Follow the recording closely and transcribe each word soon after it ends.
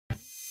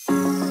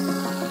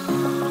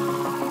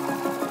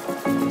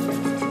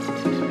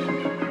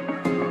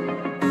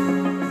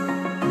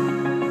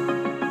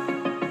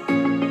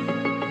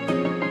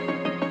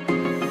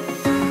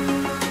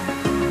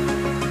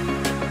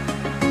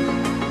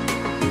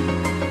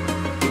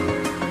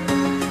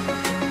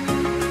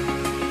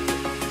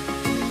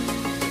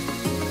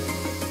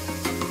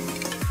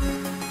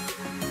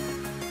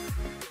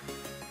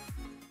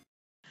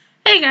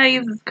Hey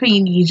guys, it's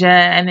Queendija,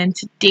 and in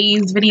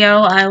today's video,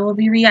 I will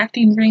be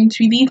reacting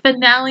to the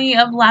finale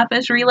of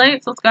Lapis Relay.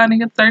 So let's go ahead and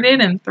get started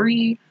in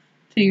 3,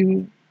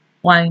 2,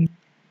 1,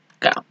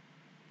 go.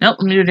 Nope,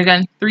 let me do it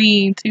again.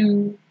 3,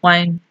 2,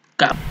 1,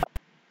 go.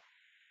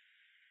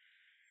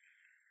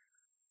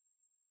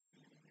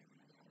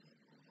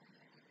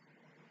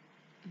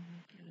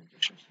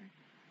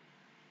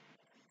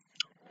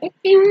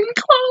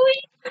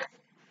 Chloe!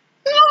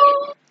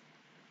 No!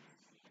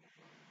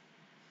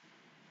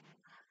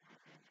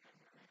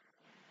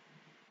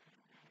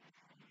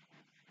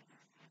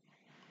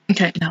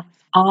 Okay, now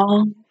it's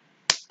all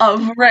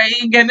of Ray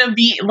gonna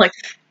be like,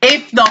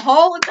 if the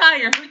whole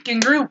entire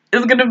freaking group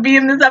is gonna be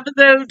in this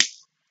episode.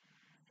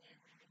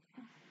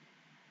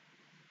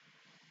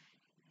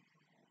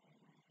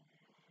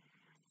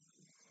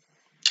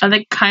 And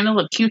they kind of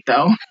look cute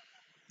though.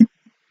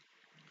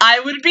 I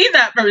would be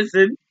that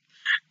person.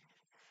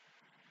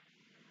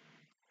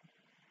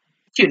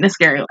 Cute in a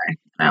scary way.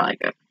 I like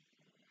it.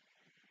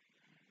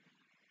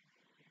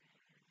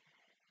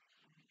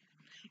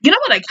 You know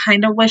what I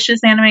kind of wish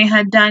this anime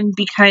had done?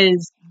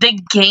 Because the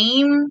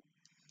game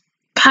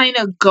kind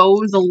of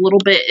goes a little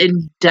bit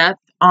in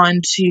depth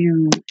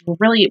onto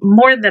really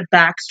more the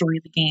backstory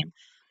of the game.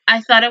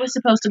 I thought it was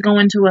supposed to go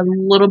into a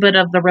little bit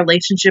of the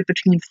relationship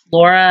between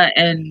Flora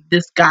and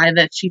this guy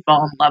that she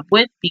fell in love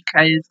with,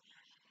 because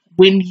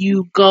when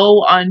you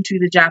go onto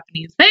the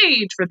Japanese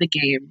page for the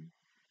game,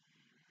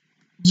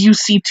 you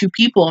see two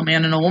people, a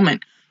man and a woman.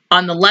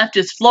 On the left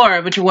is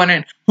Flora, but you're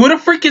wondering, who the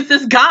freak is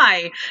this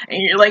guy?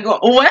 And you're like,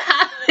 what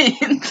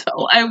happened?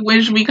 So I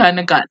wish we kind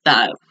of got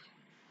that.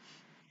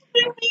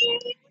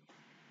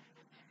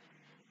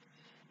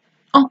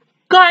 Oh,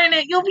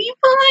 Garnet, you'll be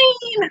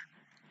fine.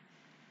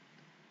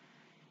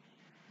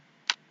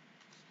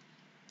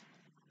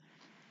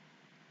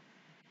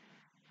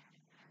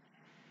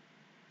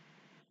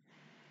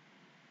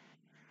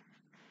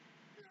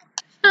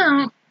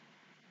 Oh.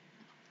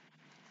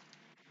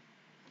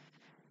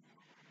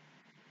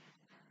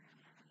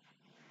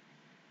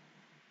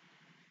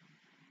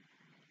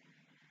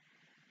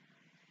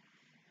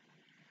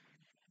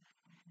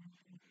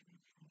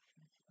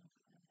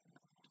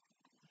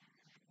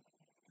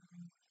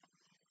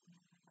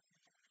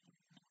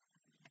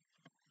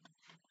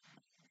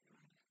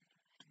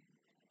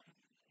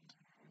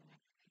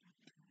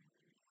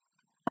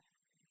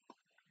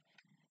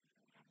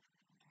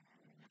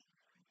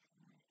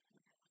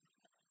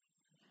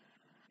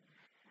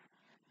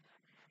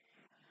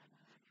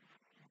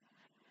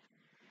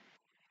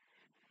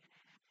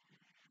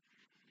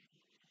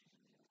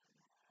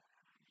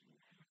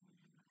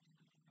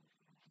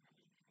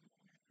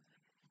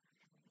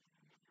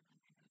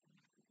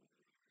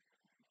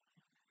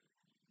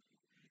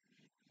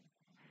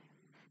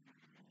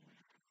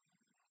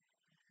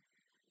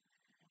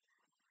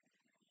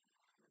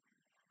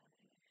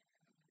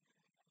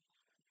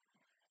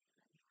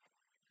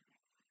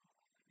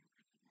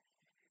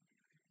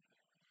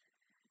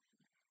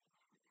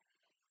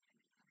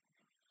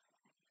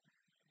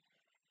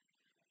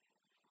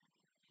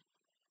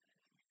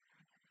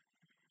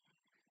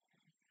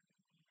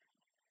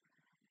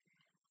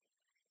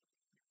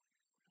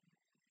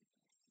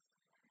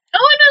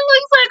 Oh, and it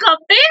looks like a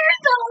bear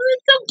though.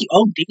 It's so cute.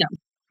 Oh, damn.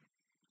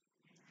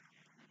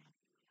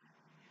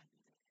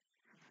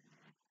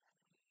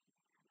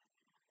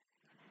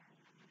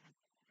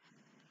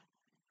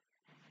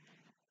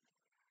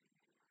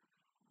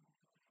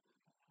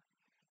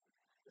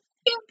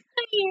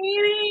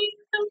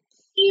 So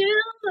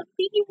cute,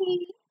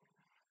 baby.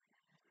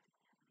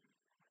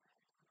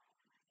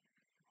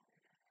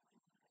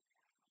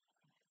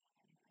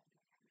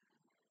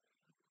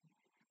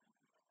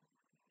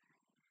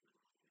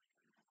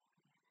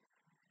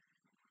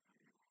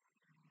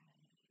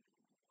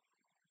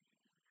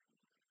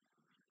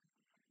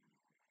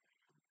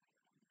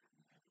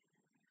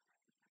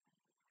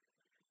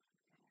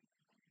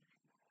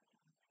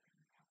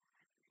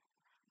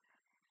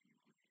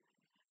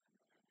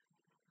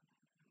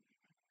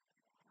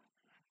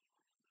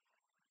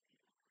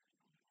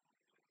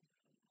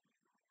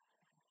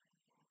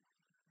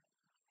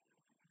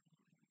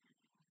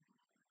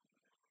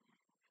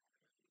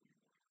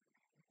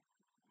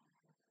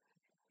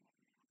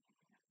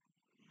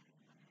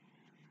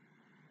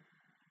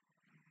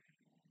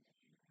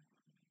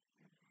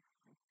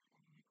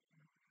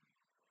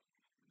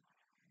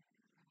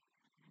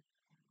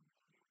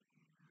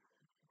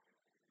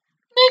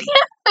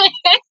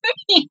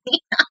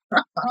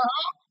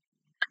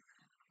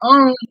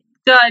 Oh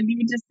God,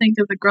 you just think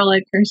of a girl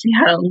like her. She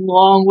had a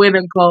long way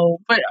to go,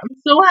 but I'm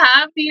so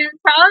happy and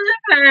proud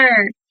of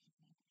her.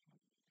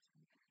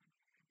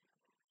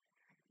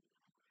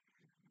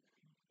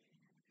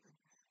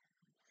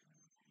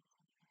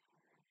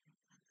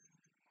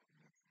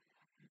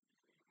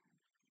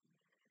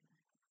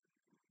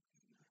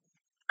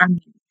 I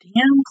mean,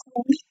 damn,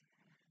 Chloe.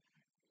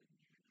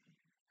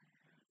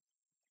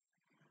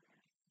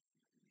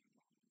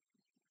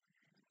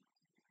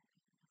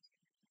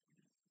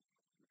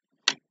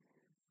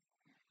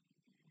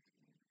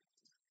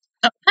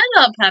 Oh,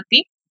 hello,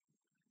 puppy.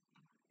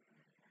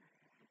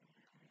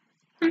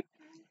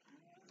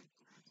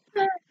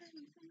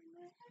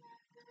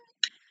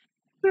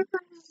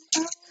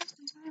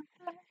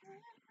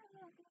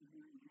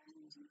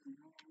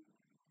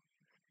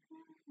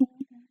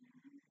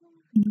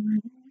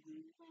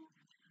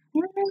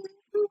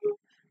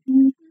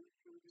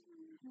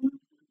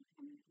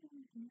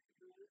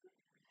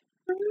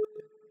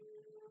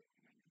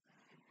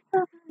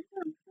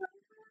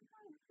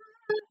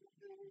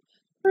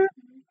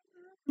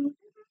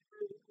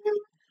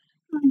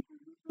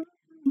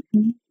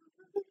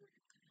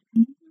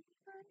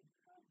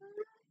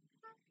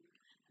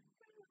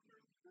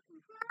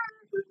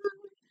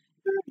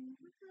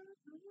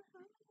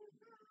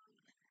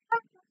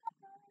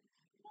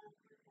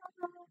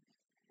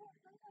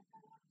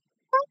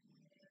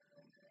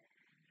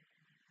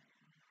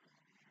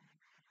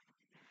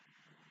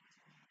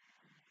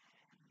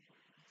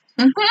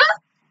 Mm-hmm.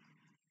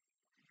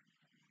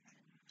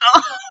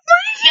 Oh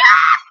my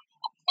god!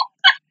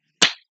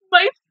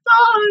 My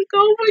song!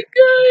 Oh my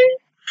god!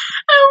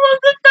 I love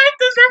the fact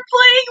that they're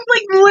playing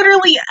like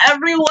literally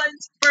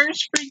everyone's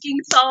first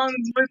freaking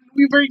songs when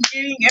we were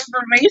getting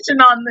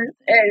information on this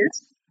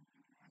ish.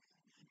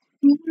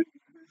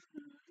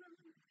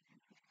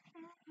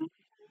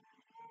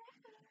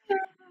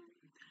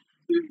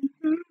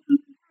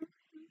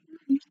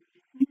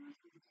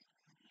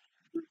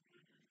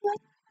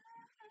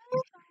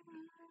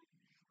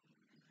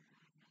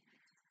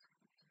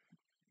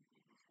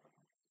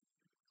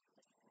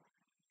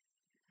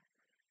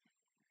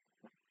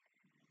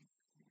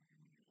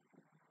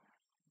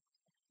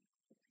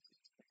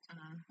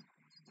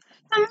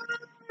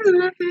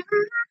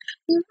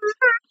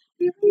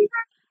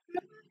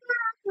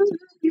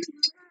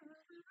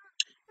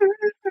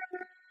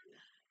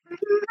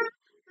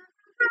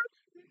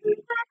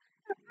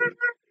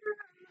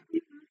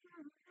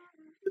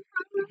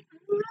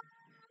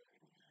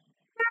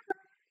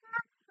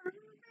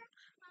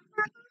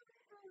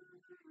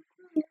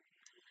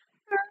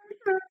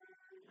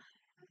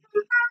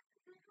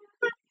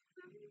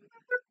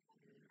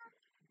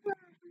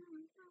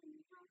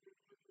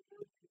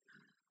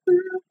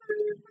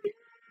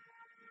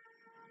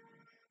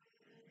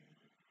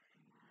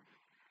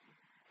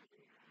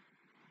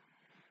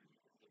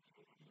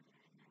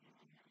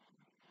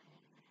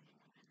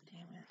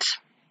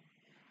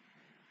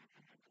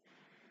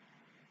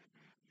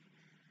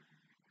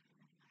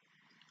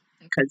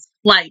 Because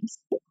lights.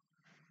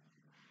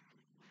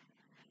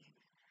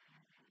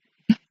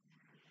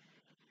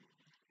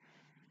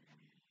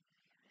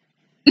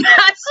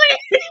 Actually,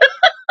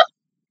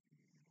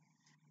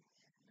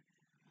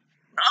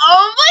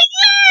 oh my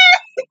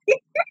god!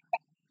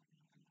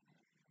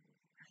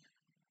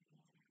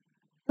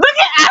 Look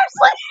at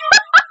Ashley!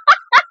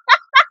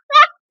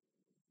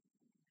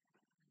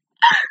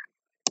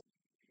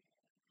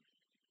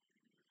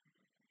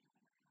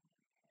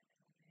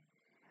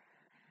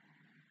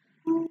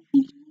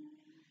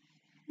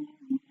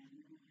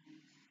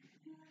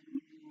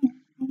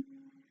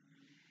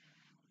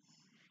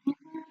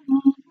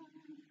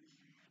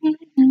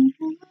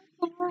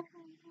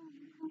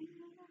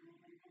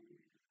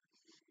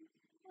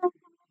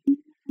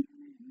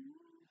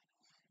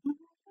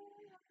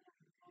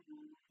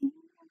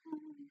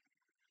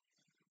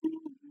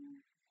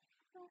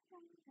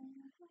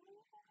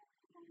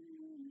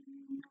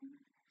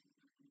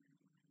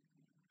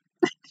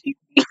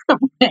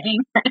 Wearing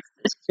her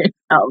sister's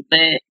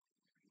outfit.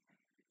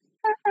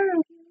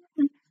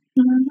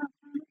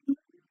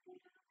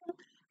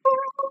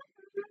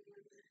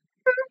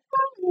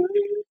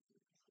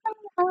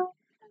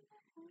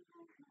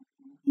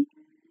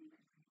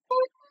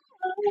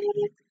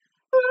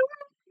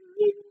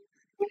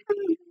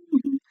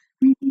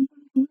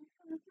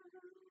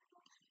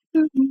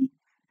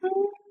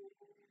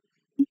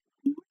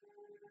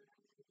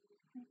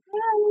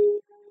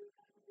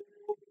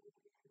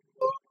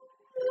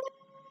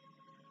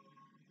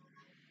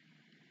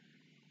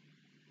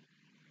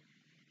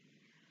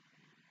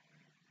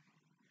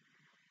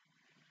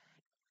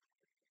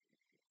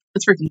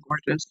 It's freaking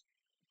gorgeous.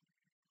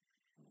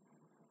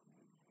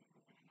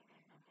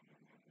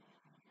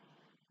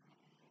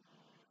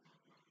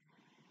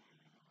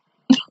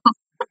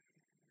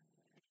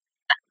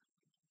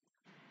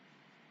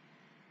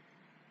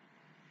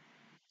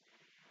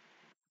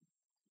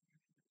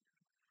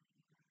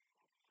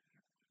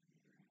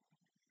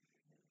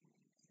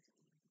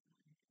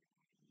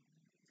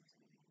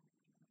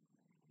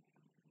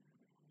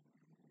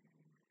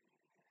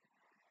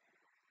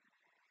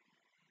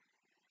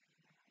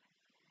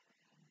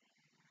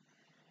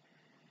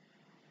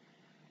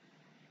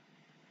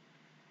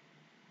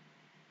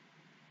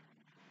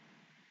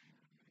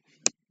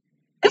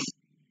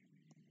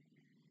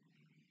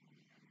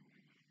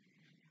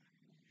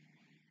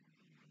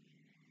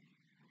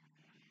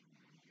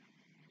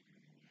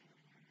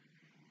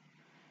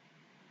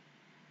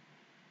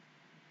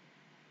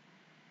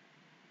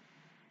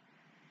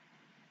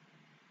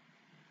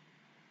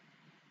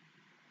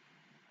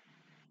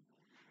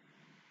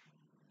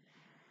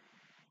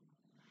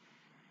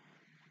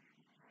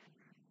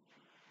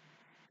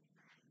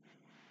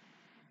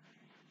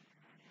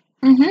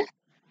 Mm-hmm.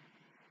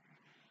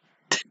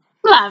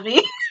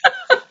 Lovey.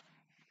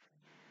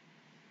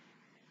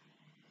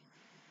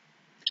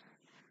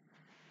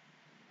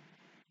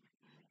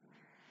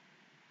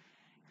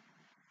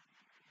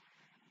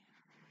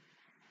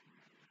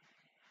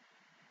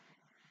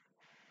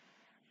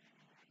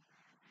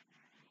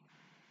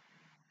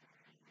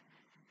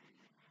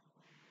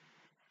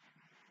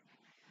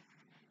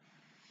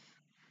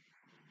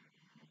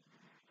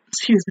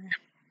 Excuse me.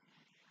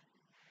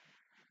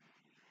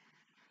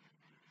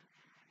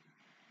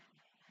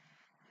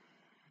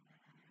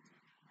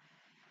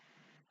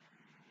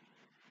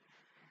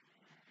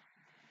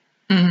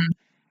 Mm-hmm.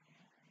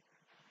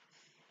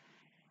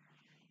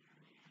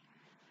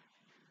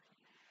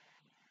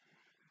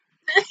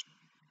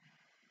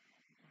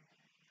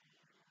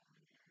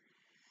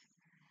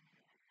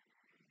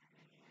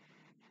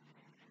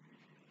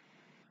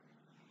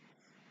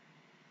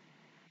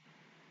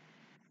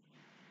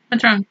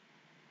 What's wrong?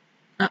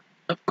 Oh,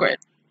 of course.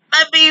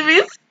 My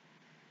babies.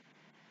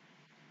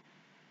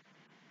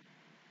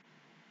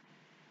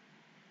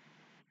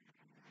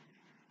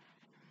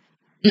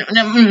 No,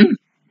 no,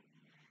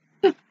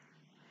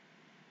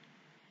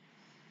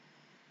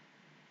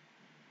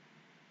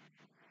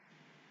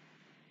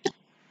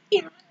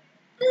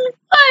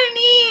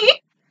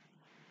 Honey.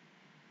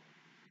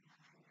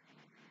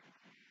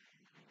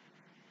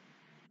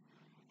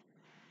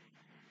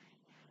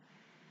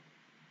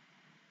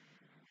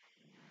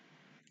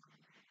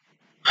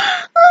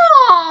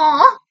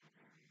 Aww.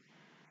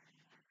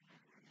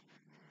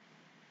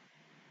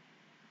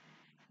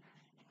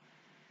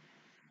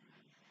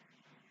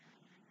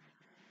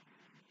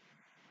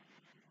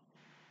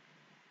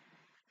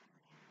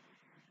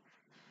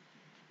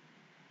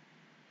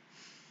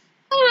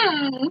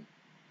 Hmm.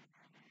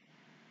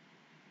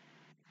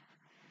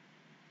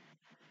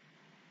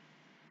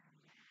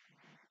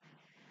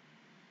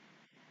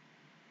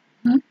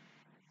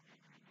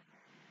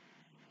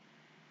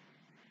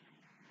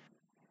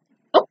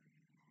 Oh,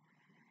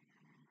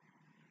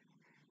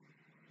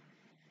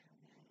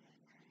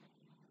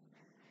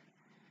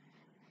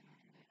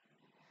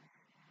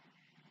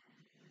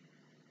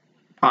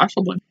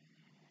 possibly.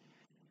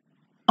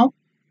 Oh,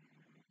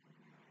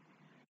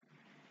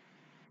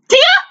 Tia.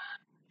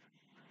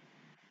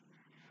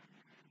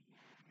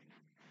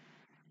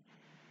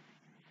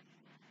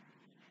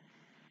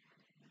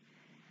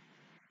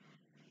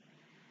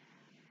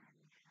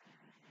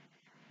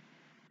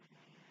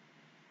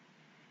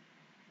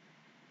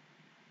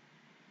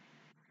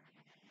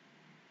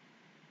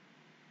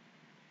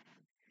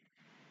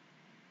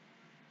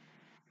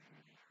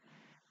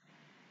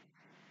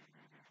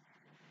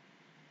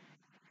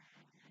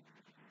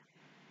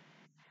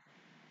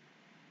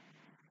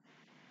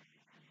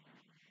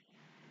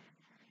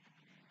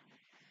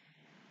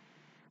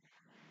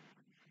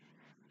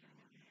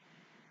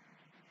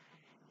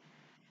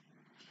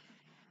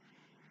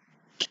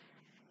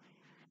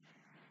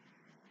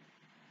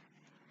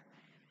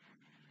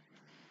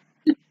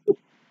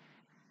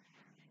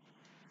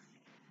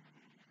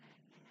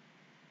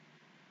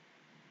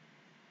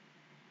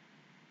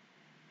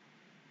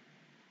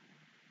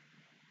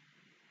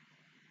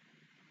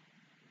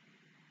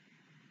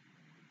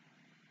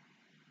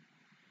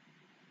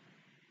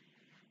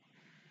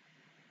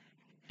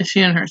 Is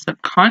she in her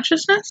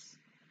subconsciousness?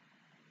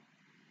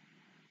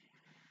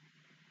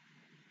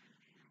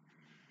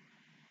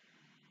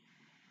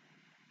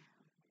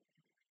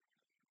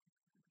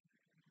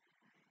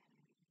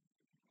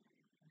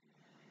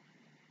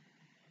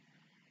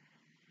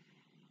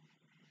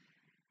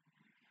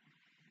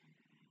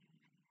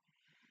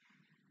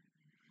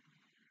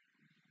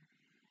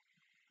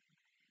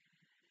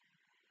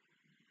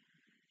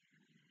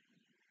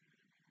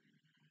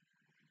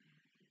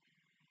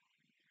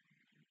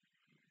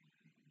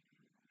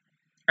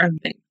 Are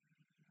they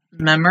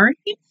memories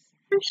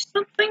or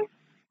something?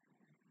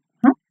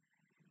 Huh?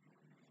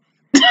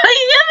 Yeah,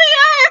 they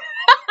are.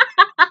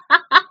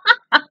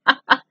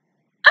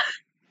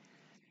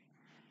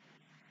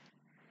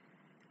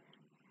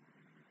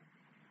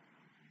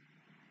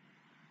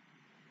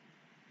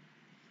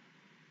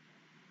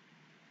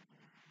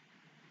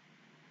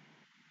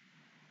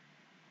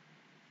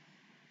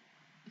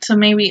 So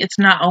maybe it's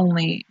not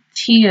only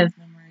Tia's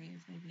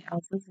memories, maybe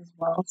Elsa's as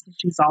well, since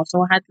she's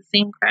also had the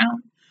same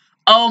crown.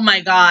 Oh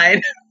my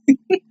god.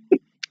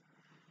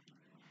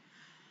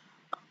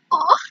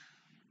 Oh,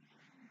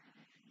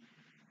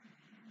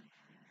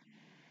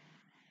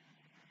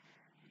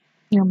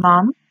 your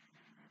mom?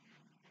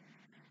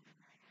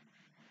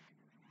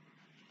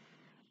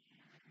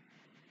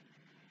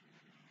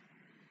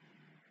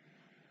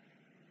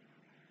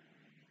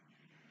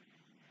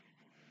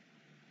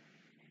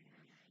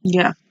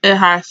 Yeah, it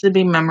has to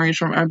be memories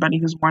from everybody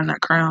who's worn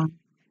that crown.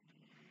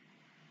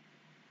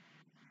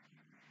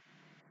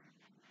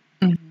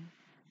 Mm-hmm.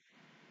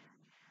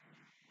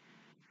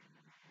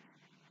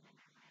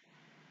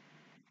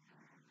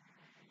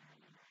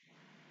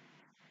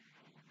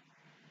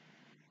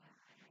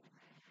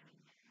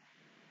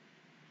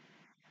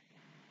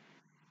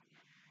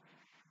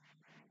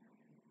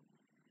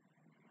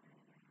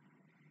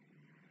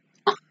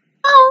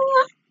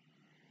 Oh,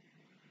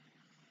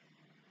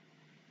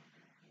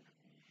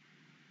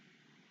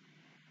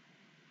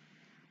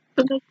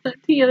 but that's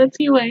Tia, that's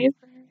you, ways.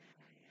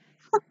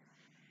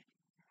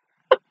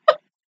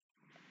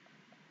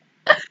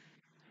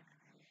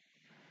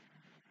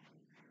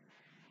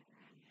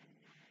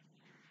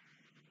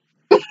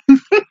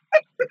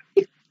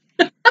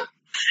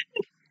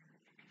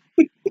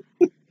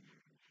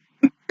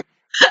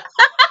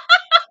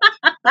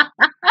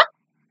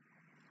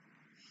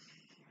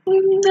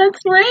 That's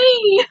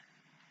right.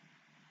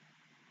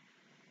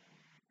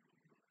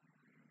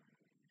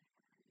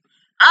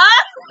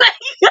 Oh my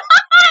god!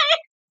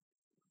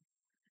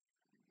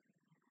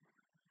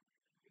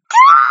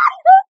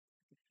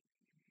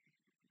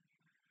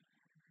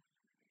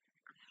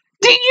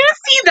 Did you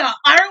see the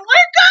artwork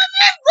on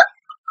it?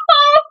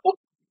 Oh,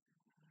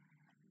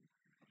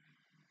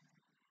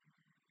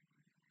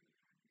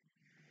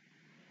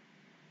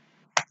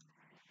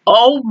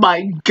 Oh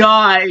my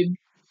god.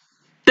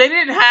 They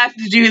didn't have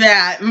to do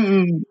that.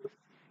 Mm-mm.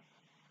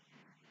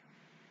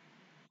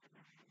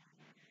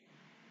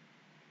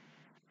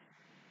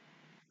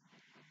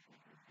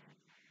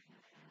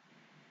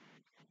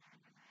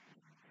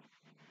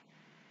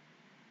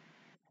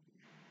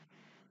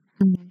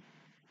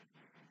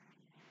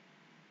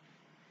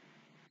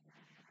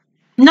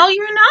 No,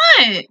 you're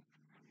not.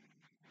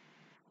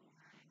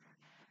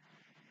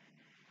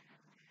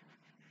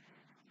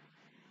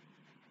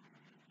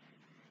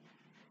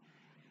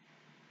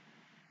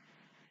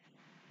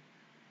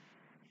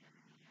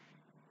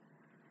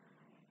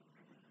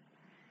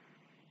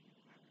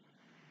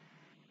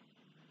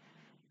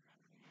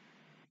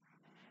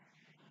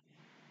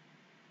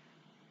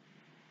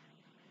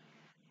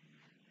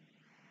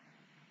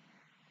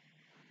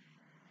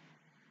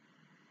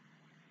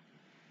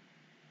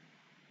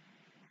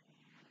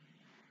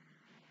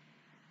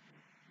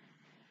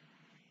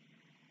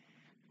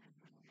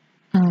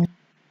 Mm.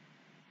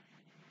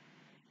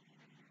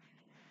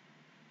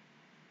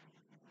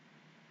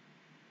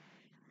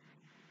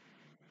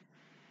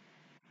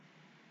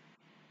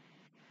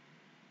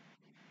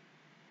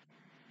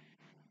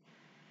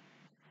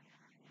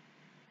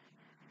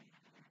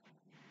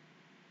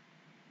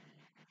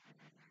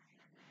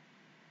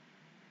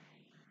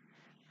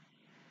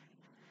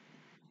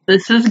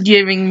 This is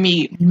giving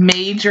me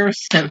major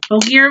Simple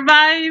Gear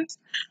vibes,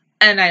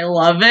 and I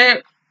love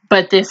it,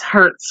 but this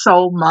hurts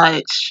so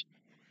much.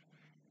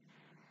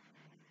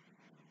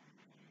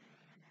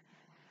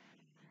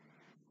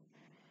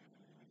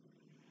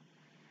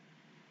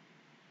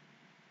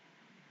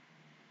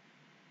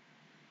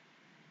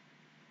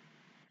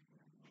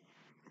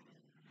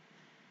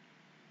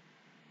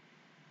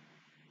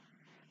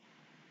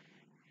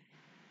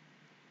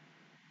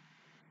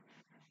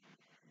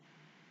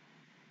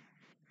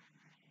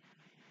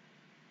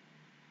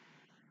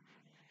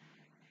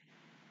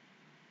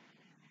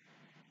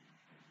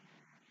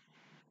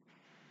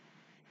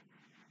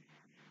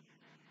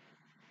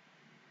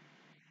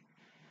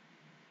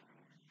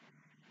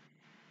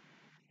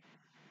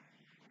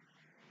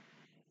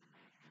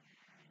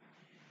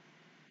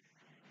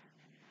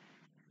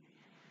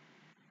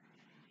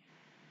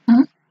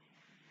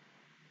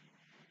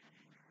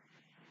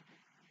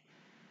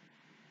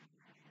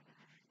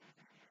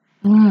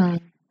 Mm.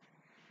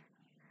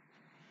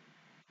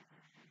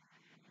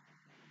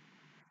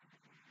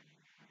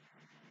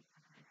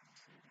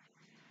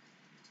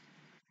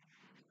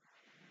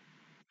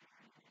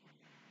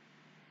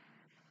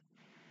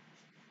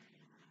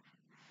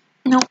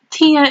 No,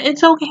 Tia,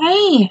 it's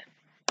okay.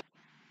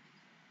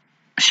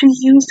 She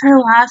used her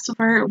last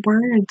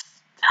words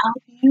to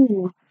help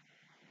you.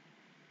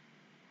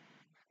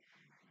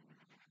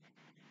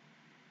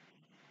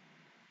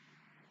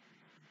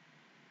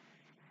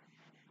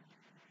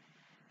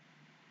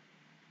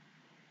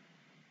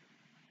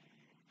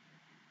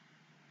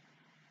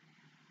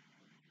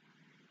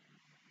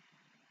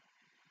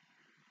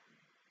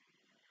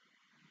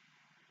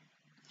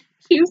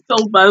 She's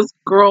the best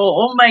girl.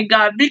 Oh my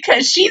god,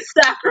 because she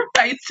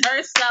sacrificed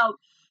herself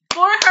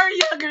for her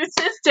younger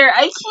sister.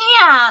 I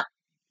can't.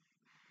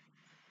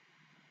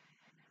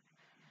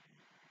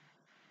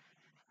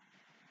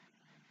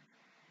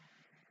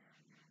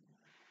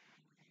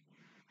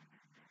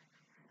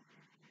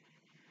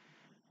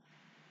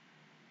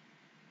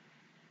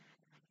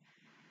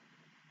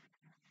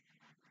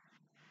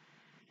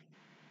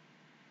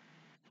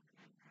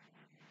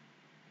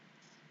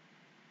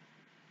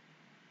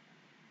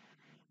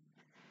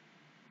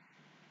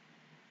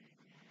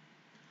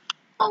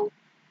 Oh,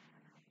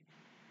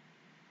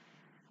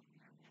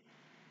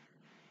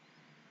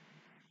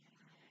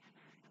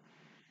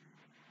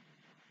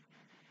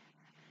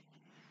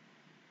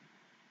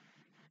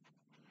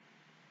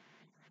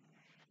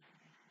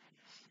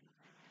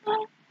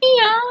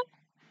 yeah.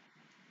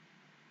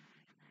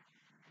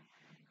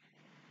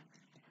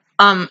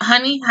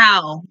 Honey,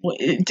 how?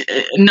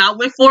 Not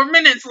with 4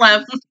 minutes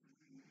left.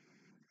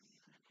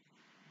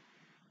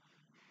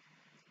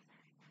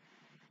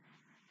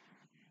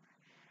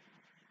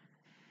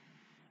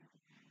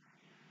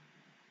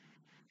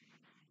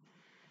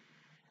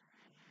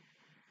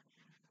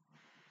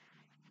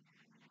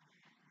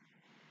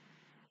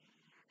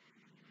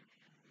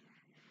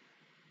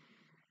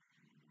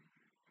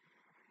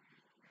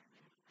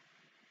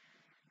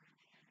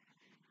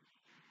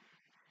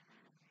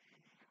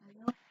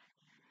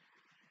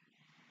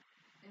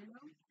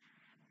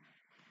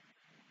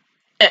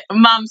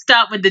 Mom,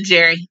 stop with the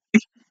Jerry.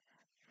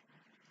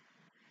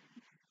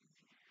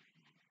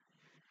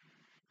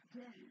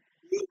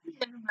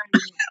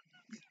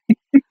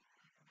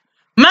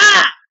 Ma!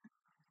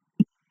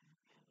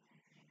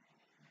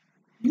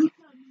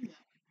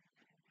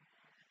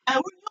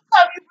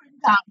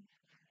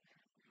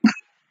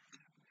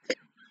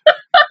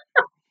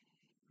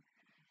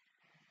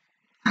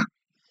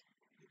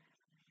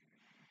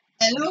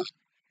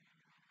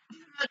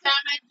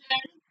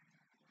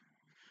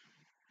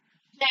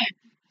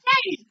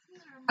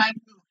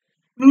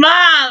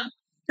 Mom!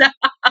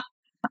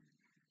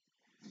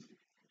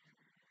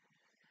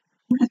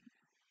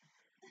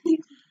 You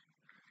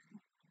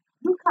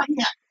come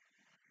here.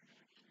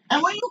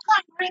 And when you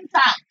come, bring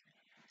time.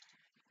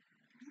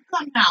 You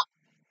come now.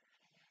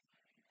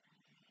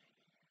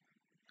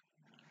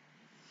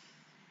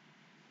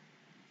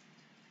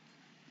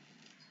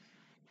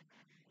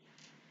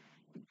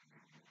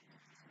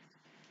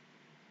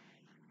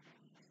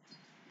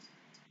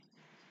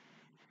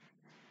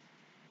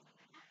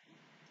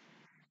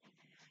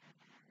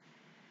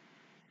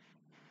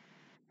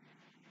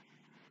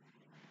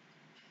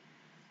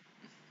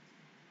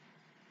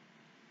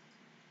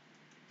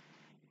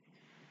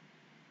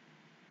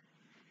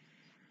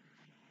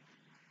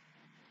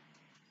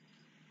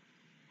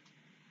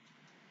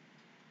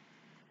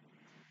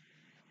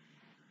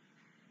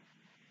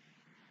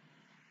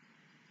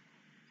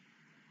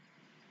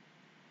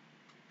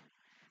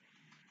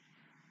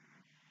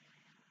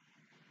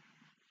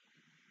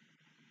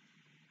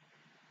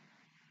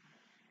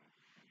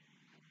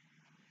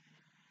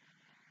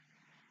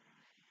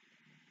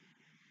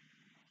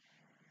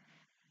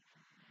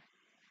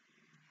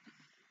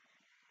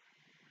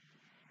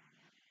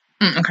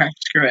 Okay,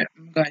 screw it.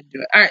 I'm going to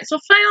do it. Alright, so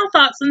final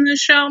thoughts on this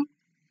show.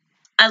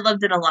 I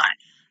loved it a lot.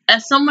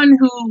 As someone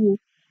who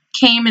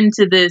came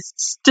into this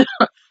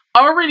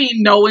already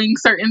knowing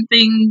certain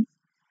things,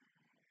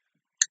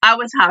 I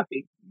was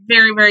happy.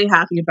 Very, very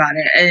happy about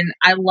it. And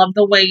I love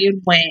the way it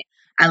went.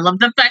 I love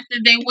the fact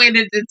that they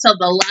waited until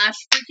the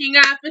last freaking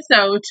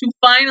episode to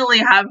finally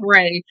have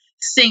Ray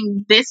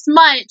sing this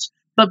much.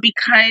 But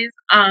because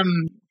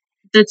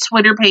the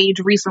Twitter page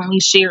recently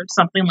shared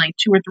something like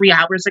 2 or 3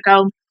 hours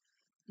ago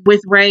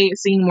with Ray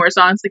singing more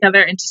songs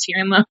together and just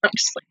hearing them, I'm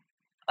just like,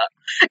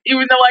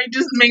 even though I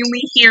just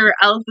mainly hear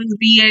Elsa's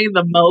VA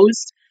the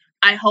most,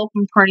 I hope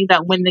and pray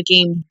that when the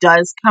game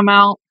does come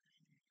out,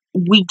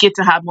 we get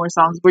to have more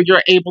songs where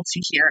you're able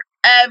to hear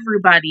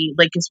everybody,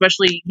 like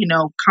especially, you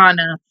know,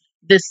 Kana,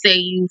 the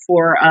Seiyu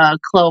for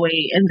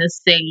Chloe and the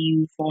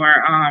Seiyu for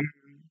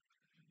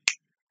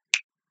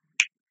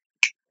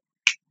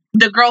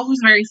the girl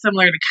who's very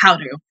similar to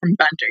Kaoru from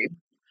Bunty.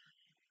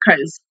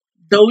 Because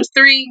those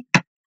three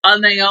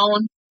on their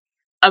own,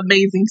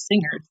 amazing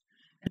singers.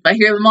 If I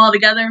hear them all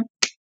together,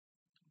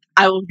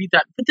 I will be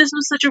done. But this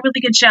was such a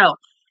really good show.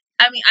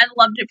 I mean, I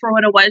loved it for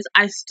what it was.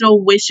 I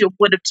still wish it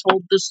would have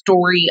told the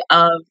story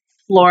of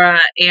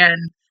Flora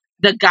and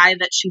the guy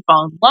that she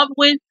fell in love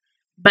with,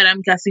 but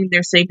I'm guessing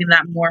they're saving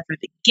that more for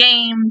the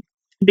game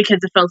because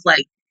it feels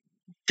like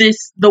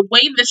the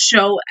way the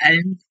show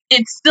ends,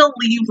 it still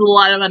leaves a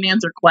lot of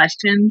unanswered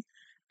questions,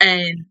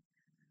 and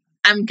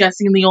I'm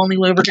guessing the only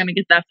way we're going to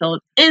get that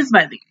filled is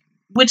by the game,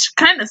 which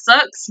kind of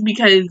sucks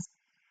because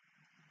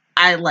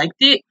I liked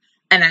it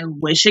and I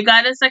wish it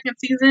got a second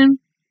season.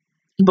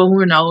 But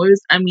who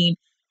knows? I mean,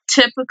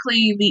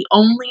 typically the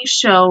only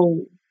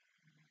shows,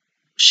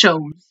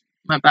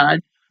 my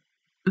bad,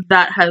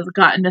 that has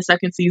gotten a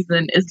second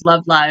season is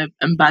Love Live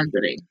and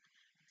Bandere.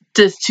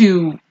 Just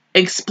to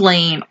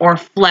explain or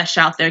flesh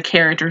out their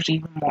characters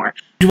even more.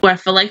 Do I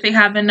feel like they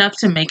have enough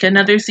to make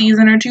another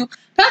season or two?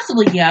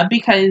 Possibly, yeah,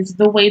 because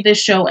the way this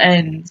show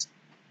ends,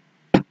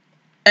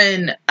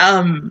 and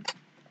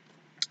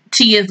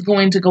T is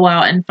going to go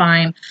out and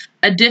find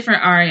a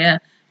different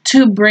Arya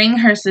to bring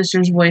her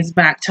sister's voice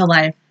back to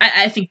life.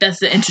 I think that's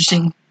the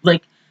interesting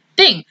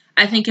thing.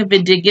 I think if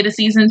it did get a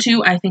season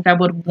 2, I think I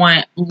would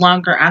want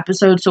longer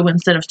episodes. So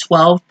instead of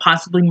 12,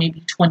 possibly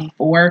maybe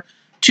 24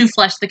 to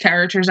flesh the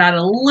characters out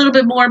a little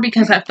bit more,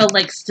 because I feel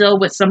like still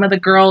with some of the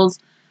girls,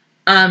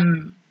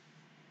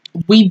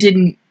 we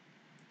didn't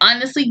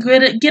honestly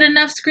get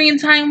enough screen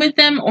time with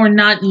them, or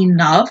not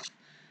enough.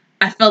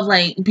 I felt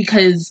like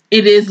because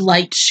it is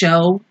light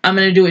show, I'm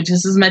going to do it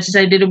just as much as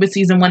I did it with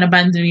season 1 of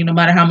Bunty, no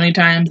matter how many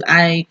times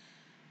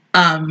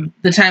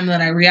the time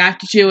that I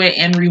reacted to it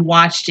and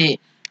rewatched it.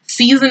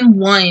 Season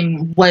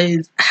 1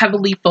 was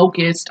heavily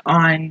focused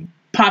on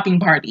Popping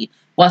Party,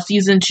 while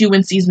season 2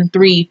 and season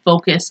 3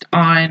 focused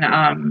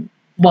on,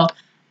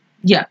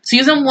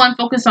 season 1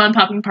 focused on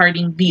Popping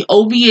Party, the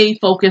OVA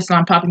focused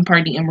on Popping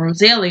Party and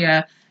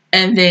Rosalia,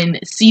 and then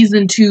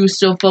season 2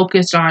 still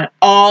focused on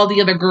all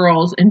the other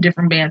girls in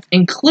different bands,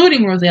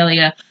 including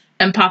Rosalia,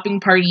 and Popping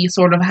Party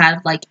sort of had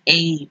like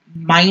a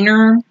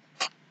minor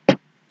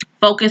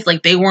focus,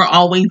 like they weren't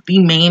always the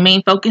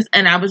main focus,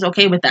 and I was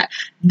okay with that.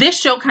 This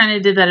show kind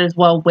of did that as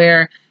well,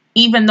 where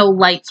even though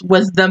Lights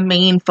was the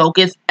main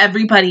focus,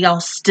 everybody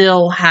else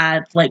still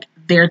had like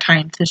their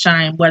time to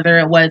shine, whether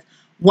it was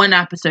 1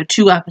 episode,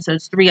 2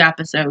 episodes, 3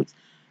 episodes.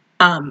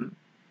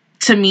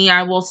 To me,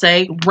 I will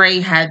say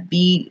Ray had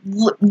the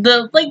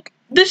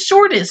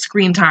shortest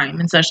screen time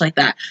and such like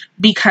that,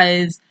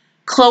 because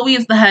Chloe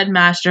is the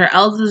headmaster,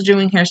 Elsa's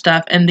doing her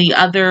stuff, and the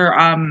other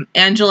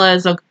Angela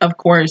is of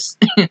course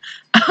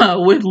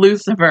with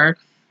Lucifer,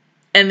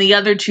 and the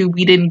other 2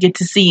 we didn't get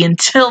to see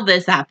until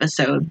this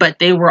episode, but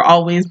they were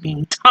always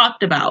being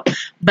talked about.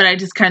 But I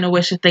just kind of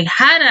wish that they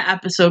had an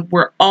episode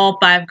where all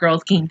 5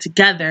 girls came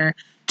together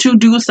to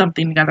do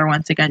something together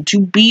once again,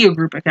 to be a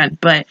group again.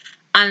 But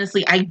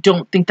Honestly, I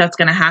don't think that's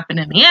going to happen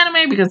in the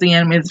anime because the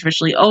anime is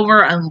officially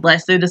over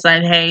unless they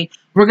decide, hey,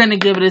 we're going to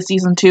give it a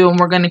season 2 and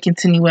we're going to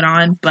continue it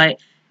on. But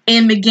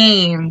in the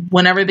game,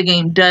 whenever the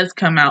game does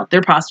come out,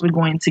 they're possibly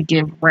going to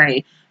give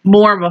Ray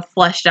more of a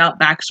fleshed out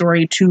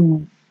backstory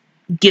to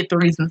get the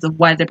reasons of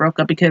why they broke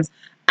up, because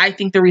I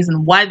think the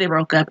reason why they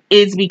broke up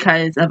is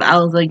because of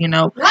Elsa, you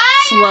know,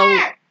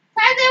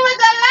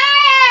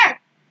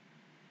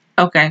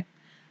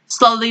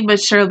 slowly but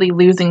surely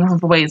losing her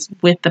voice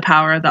with the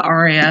power of the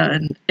aria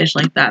and ish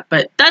like that.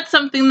 But that's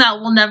something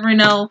that we'll never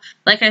know.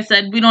 Like I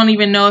said, we don't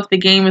even know if the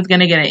game is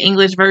going to get an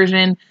English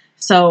version.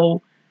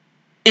 So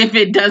if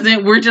it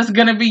doesn't, we're just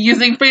going to be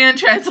using fan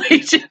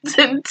translations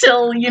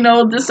until, you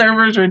know, the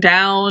servers are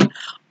down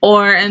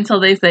or until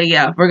they say,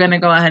 yeah, we're going to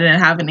go ahead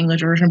and have an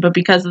English version. But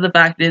because of the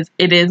fact is,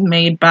 it is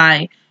made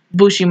by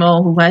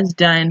Bushimo, who has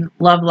done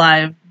Love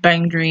Live,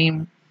 Bang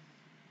Dream,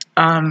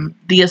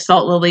 the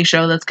Assault Lily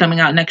show that's coming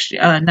out next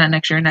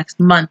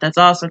month, that's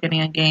also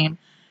getting a game,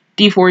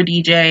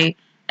 D4DJ,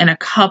 and a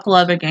couple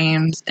other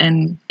games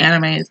and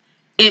animes,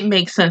 it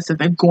makes sense that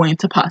they're going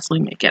to possibly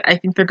make it. I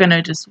think they're going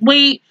to just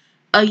wait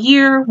a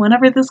year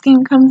whenever this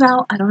game comes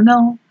out. I don't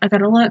know. I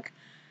gotta look.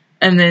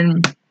 And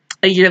then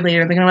a year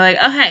later, they're going to be like,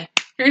 oh, hey,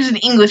 here's an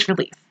English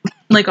release.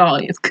 Like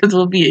always, because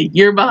we'll be a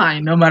year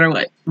behind no matter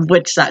what,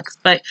 which sucks.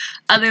 But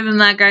other than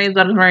that, guys,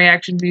 that is my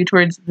reaction view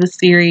towards this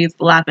series,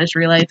 Lapis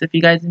Relights. If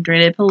you guys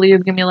enjoyed it,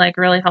 please give me a like.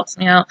 It really helps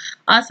me out.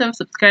 Also,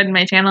 subscribe to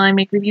my channel. I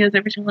make videos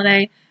every single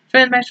day.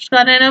 Join the Master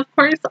Squad. And, of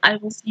course, I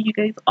will see you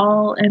guys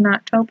all in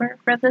October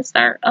for the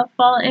start of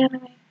fall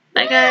anime.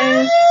 Bye,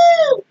 guys.